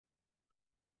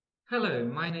Hello,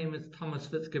 my name is Thomas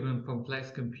Fitzgibbon from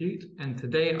Flexcompute, and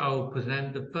today I will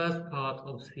present the first part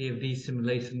of CFD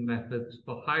simulation methods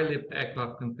for high-lift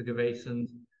aircraft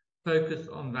configurations focused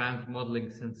on RANS modeling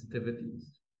sensitivities.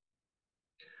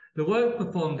 The work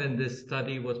performed in this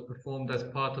study was performed as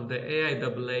part of the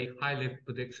AIAA High-Lift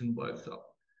Prediction Workshop.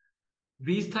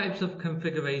 These types of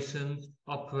configurations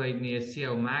operate near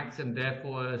CLmax and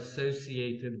therefore are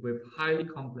associated with highly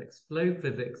complex flow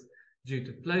physics due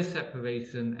to flow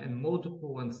separation and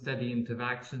multiple unsteady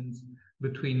interactions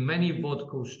between many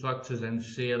vertical structures and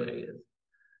shear layers.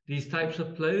 These types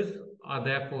of flows are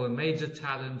therefore a major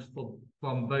challenge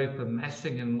from both a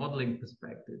meshing and modeling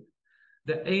perspective.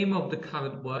 The aim of the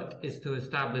current work is to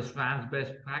establish RANS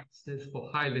best practices for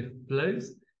high-lift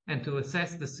flows and to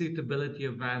assess the suitability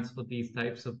of RANS for these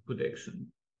types of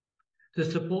prediction. To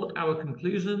support our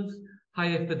conclusions,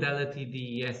 higher fidelity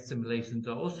DES simulations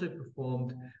are also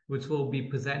performed, which will be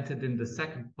presented in the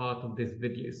second part of this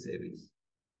video series.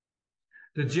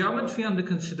 The geometry under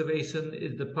consideration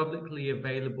is the publicly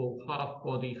available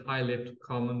half-body high-lift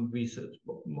common research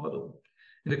model.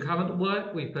 In the current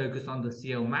work, we focus on the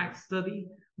CLmax study,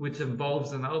 which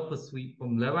involves an alpha sweep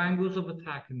from low angles of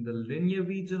attack in the linear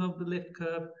region of the lift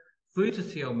curve through to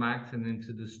CLmax and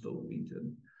into the stall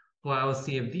region. For our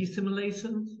CFD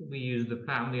simulations, we use the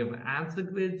family of answer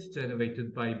grids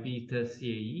generated by Beta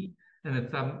CAE and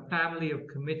a family of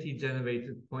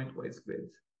committee-generated pointwise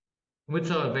grids, which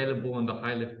are available on the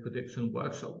High-Lift Prediction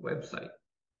Workshop website.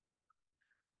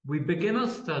 We begin our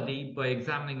study by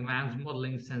examining RANS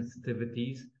modeling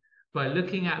sensitivities by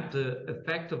looking at the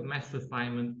effect of mesh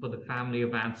refinement for the family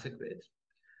of answer grids.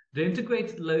 The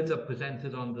integrated loads are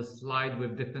presented on the slide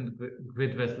with different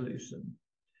grid resolution.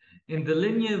 In the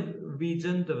linear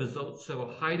region, the results show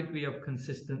a high degree of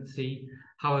consistency.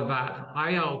 However, at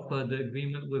high alpha, the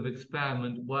agreement with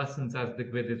experiment worsens as the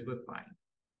grid is refined.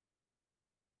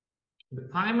 The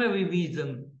primary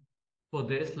reason for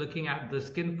this, looking at the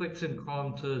skin friction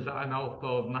contours at an alpha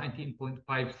of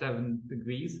 19.57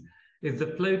 degrees, is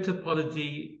the flow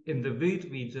topology in the root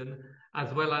region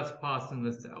as well as pass in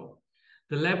the cell.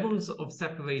 The levels of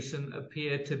separation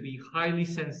appear to be highly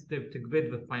sensitive to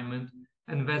grid refinement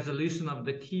and resolution of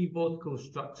the key vertical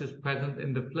structures present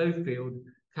in the flow field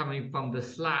coming from the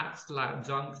slat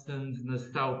junctions,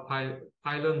 nacelle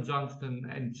pylon junction,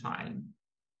 and chine,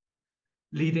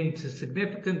 leading to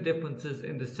significant differences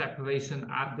in the separation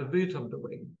at the root of the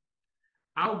wing.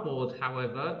 Outboard,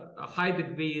 however, a high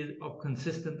degree of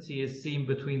consistency is seen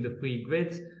between the three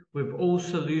grids, with all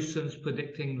solutions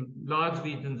predicting large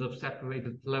regions of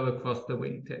separated flow across the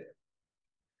wingtip.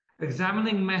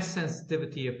 Examining mesh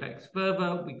sensitivity effects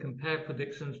further, we compare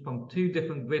predictions from two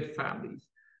different grid families,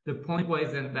 the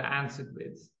pointwise and the answer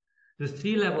grids. The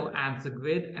sea-level answer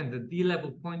grid and the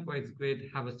D-level pointwise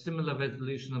grid have a similar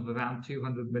resolution of around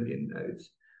 200 million nodes.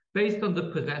 Based on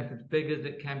the presented figures,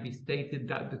 it can be stated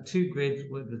that the two grids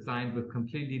were designed with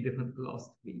completely different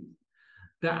philosophies.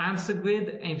 The answer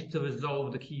grid aims to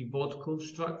resolve the key vertical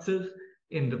structures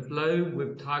in the flow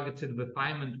with targeted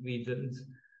refinement regions,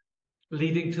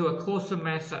 leading to a coarser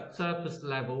mesh at surface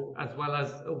level as well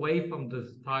as away from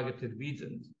the targeted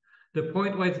regions. The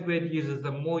pointwise grid uses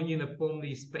a more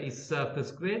uniformly spaced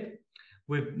surface grid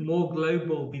with more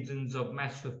global regions of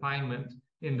mesh refinement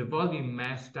in the volume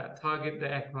mesh that target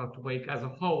the aircraft wake as a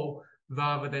whole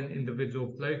rather than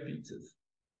individual flow features.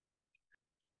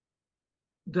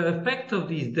 The effect of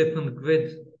these different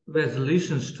grid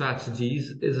resolution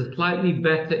strategies is a slightly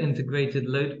better integrated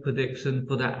load prediction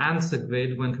for the answer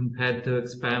grid when compared to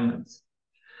experiments.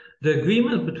 The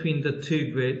agreement between the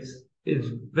two grids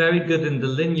is very good in the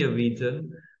linear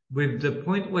region, with the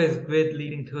pointwise grid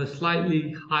leading to a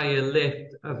slightly higher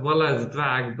lift as well as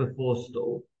drag before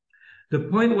stall. The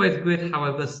pointwise grid,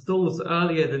 however, stalls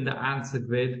earlier than the answer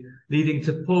grid, leading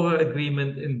to poorer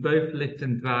agreement in both lift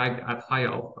and drag at high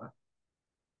alpha.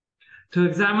 To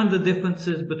examine the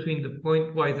differences between the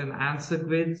pointwise and answer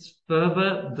grids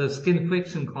further, the skin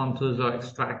friction contours are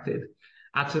extracted.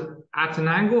 At an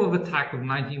angle of attack of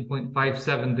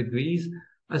 19.57 degrees,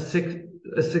 a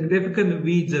significant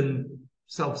region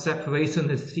self-separation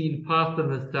is seen past the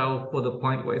nacelle for the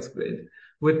pointwise grid,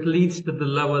 which leads to the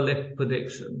lower lift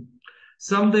prediction.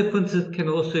 Some differences can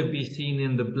also be seen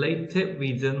in the blade tip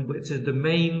region, which is the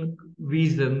main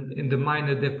reason in the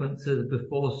minor differences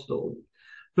before stall.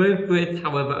 Both grids,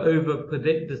 however,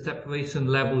 over-predict the separation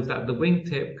levels at the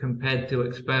wingtip compared to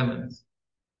experiments.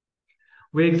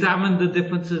 We examined the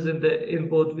differences in the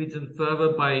inboard region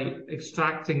further by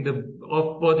extracting the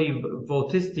off-body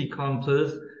vorticity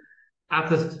contours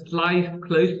at a slice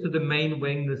close to the main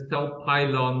wing, the nacelle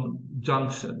pylon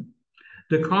junction.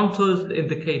 The contours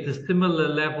indicate similar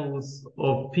levels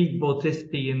of peak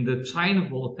vorticity in the chine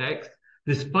vortex,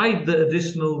 despite the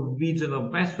additional region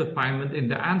of mesh refinement in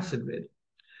the answer grid.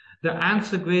 The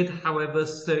answer grid, however,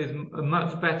 shows a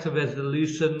much better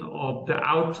resolution of the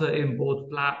outer inboard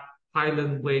flap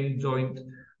pylon wing joint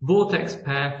vortex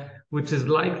pair, which is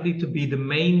likely to be the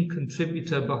main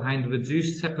contributor behind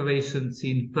reduced separation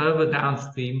seen further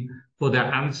downstream for the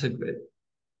answer grid.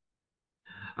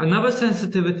 Another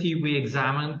sensitivity we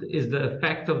examined is the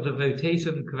effect of the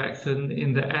rotation correction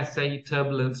in the SA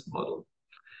turbulence model.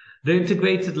 The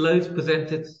integrated loads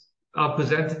are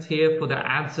presented here for the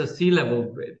answer sea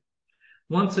level grid.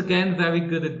 Once again, very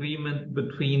good agreement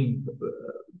between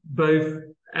both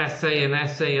SA and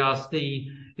SARC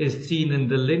is seen in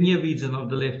the linear region of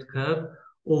the lift curve,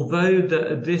 although the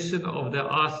addition of the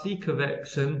RC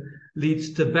correction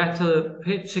leads to better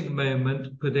pitching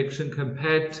moment prediction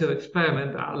compared to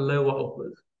experiment at low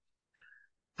alphas.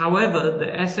 However, the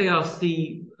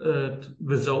SARC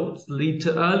results lead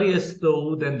to earlier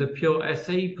stall than the pure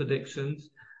SA predictions,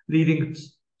 leading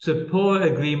to poor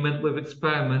agreement with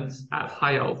experiments at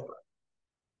high alpha.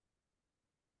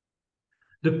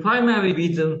 The primary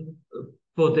reason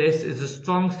for this is a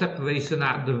strong separation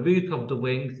at the root of the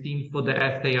wing seen for the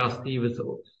SARC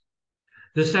results.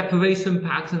 The separation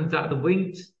patterns at the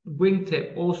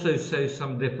wingtip also show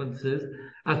some differences,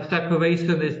 as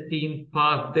separation is seen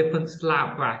past different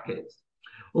slab brackets,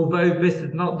 although this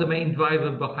is not the main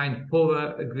driver behind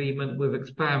poorer agreement with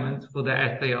experiments for the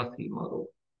SARC model.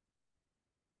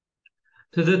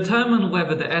 To determine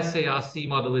whether the SARC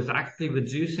model is actually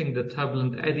reducing the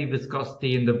turbulent eddy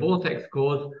viscosity in the vortex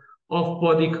cores,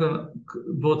 off-body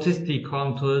vorticity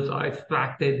contours are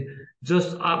extracted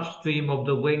just upstream of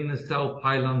the wing nacelle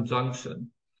pylon junction.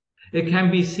 It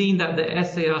can be seen that the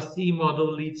SARC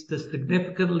model leads to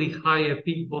significantly higher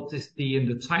peak vorticity in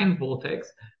the chine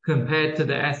vortex compared to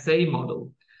the SA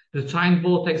model. The chine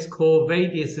vortex core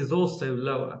radius is also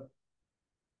lower.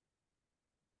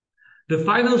 The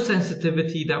final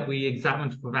sensitivity that we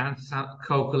examined for Vance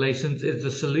calculations is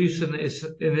the solution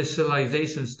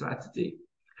initialization strategy.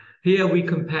 Here we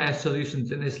compare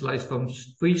solutions initialized from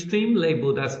free stream,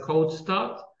 labeled as cold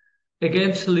start,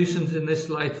 against solutions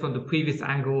initialized from the previous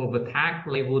angle of attack,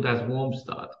 labeled as warm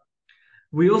start.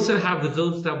 We also have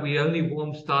results that we only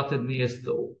warm started near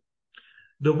stall.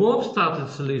 The warm started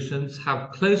solutions have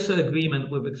closer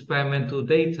agreement with experimental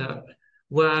data,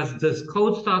 whereas the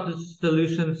cold started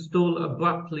solutions stall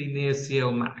abruptly near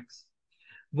CL max.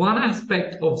 One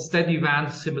aspect of steady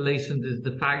Vance simulations is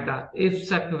the fact that if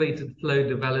separated flow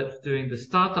develops during the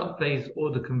startup phase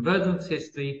or the convergence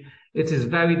history, it is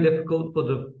very difficult for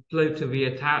the flow to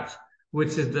reattach,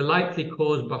 which is the likely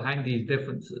cause behind these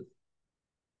differences.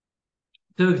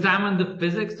 To examine the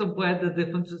physics of where the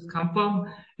differences come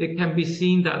from, it can be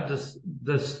seen that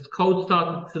the cold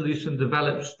started solution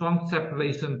develops strong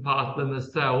separation past the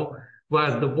nacelle,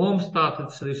 whereas the warm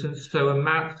started solutions show a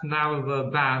much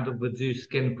narrower band of reduced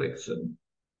skin friction.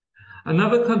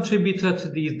 Another contributor to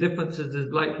these differences is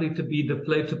likely to be the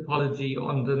flow topology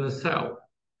on the nacelle,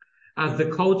 as the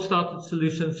cold started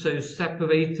solution shows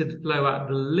separated flow at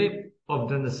the lip of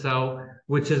the nacelle,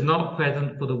 which is not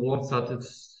present for the warm started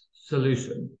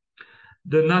solution.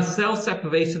 The nacelle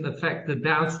separation affects the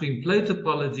downstream flow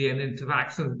topology and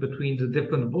interactions between the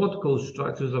different vortical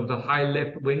structures of the high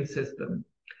lift wing system.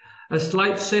 A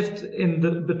slight shift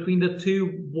between the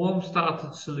two warm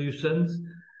started solutions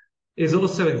is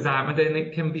also examined, and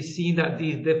it can be seen that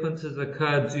these differences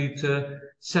occur due to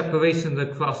separation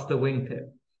across the wingtip.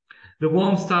 The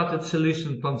warm started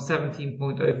solution from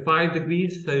 17.05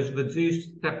 degrees shows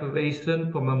reduced separation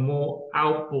from a more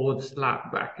outboard slap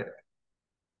bracket.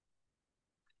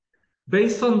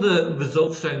 Based on the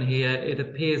results shown here, it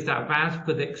appears that Vance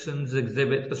predictions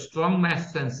exhibit a strong mesh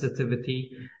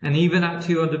sensitivity, and even at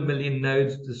 200 million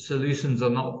nodes, the solutions are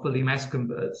not fully mesh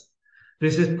converged.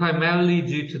 This is primarily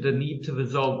due to the need to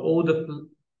resolve all the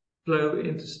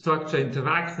flow structure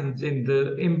interactions in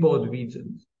the inboard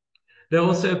regions. There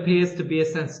also appears to be a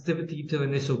sensitivity to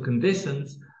initial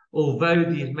conditions, although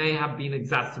these may have been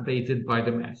exacerbated by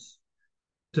the mesh.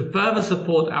 To further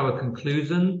support our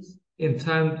conclusions, in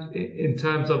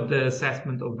terms of the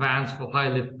assessment of Vance for high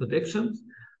lift predictions,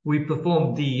 we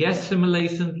performed DES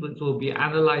simulations, which will be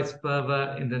analyzed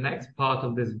further in the next part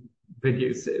of this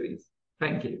video series.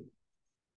 Thank you.